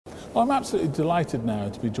Well, I'm absolutely delighted now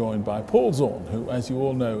to be joined by Paul Zorn, who, as you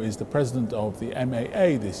all know, is the president of the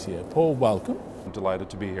MAA this year. Paul, welcome. I'm delighted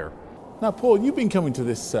to be here. Now, Paul, you've been coming to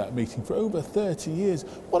this meeting for over 30 years.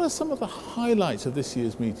 What are some of the highlights of this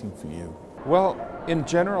year's meeting for you? Well, in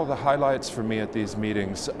general, the highlights for me at these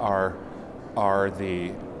meetings are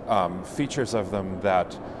the features of them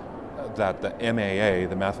that the MAA,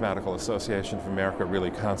 the Mathematical Association of America,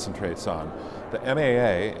 really concentrates on. The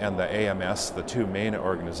MAA and the AMS, the two main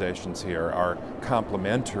organizations here, are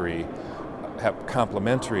complementary, have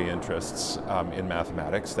complementary interests in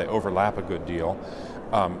mathematics. They overlap a good deal.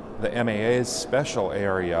 The MAA's special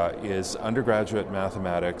area is undergraduate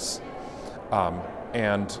mathematics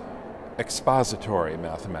and expository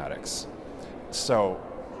mathematics. So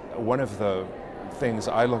one of the things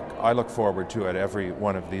I look forward to at every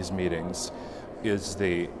one of these meetings is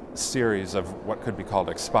the series of what could be called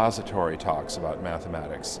expository talks about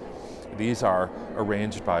mathematics. These are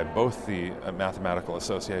arranged by both the Mathematical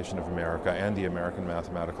Association of America and the American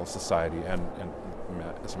Mathematical Society, and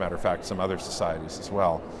as a matter of fact, some other societies as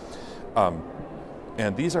well.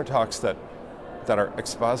 And these are talks that are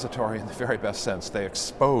expository in the very best sense. They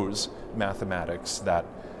expose mathematics that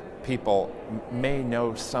people may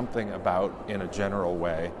know something about in a general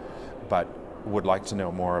way, but would like to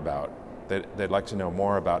know more about. They'd like to know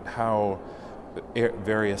more about how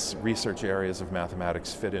various research areas of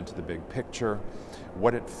mathematics fit into the big picture,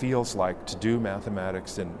 what it feels like to do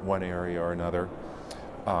mathematics in one area or another.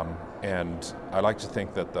 And I like to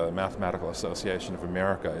think that the Mathematical Association of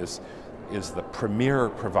America is the premier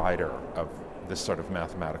provider of this sort of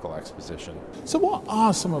mathematical exposition. So what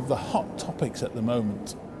are some of the hot topics at the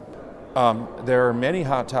moment? There are many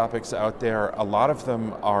hot topics out there. A lot of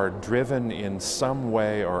them are driven in some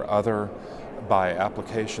way or other by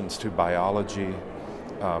applications to biology,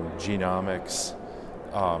 genomics,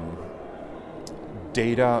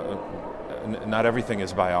 data. Not everything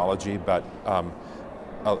is biology, but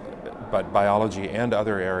biology and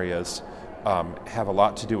other areas have a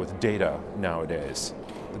lot to do with data nowadays.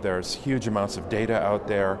 There's huge amounts of data out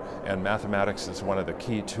there, and mathematics is one of the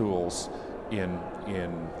key tools in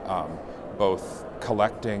both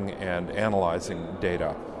collecting and analyzing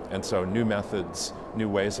data. And so new methods, new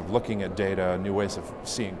ways of looking at data, new ways of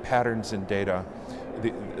seeing patterns in data,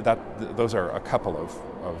 those are a couple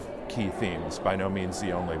of key themes, by no means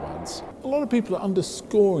the only ones. A lot of people are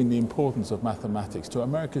underscoring the importance of mathematics to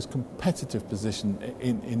America's competitive position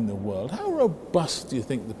in the world. How robust do you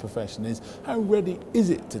think the profession is? How ready is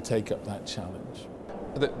it to take up that challenge?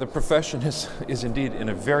 The profession is indeed in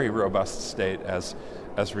a very robust state as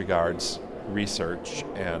regards research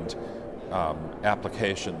and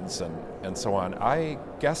applications and so on. I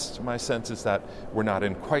guess my sense is that we're not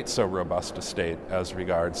in quite so robust a state as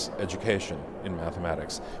regards education in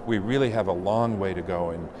mathematics. We really have a long way to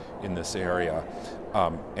go in this area.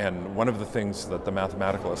 And one of the things that the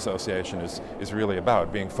Mathematical Association is really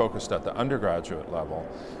about, being focused at the undergraduate level,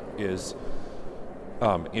 is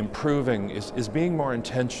is being more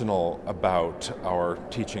intentional about our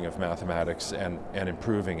teaching of mathematics and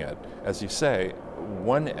improving it. As you say,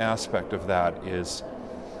 one aspect of that is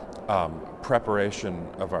preparation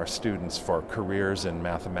of our students for careers in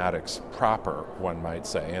mathematics proper, one might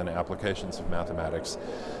say, and applications of mathematics.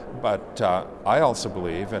 But I also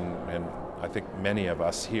believe, and I think many of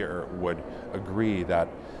us here would agree, that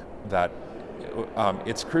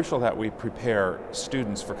it's crucial that we prepare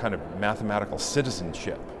students for kind of mathematical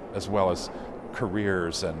citizenship as well as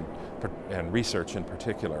careers and research in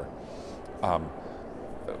particular.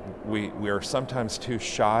 We are sometimes too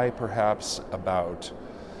shy, perhaps, about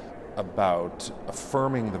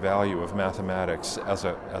affirming the value of mathematics as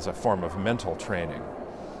a form of mental training.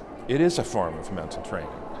 It is a form of mental training.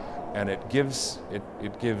 And it gives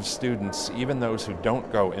students, even those who don't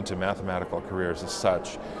go into mathematical careers as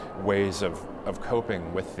such, ways of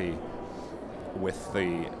coping with the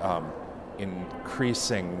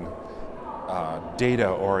increasing data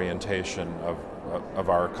orientation of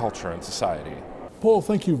our culture and society. Paul,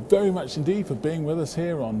 thank you very much indeed for being with us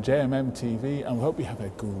here on JMM TV, and we hope you have a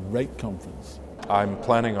great conference. I'm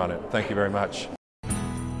planning on it. Thank you very much.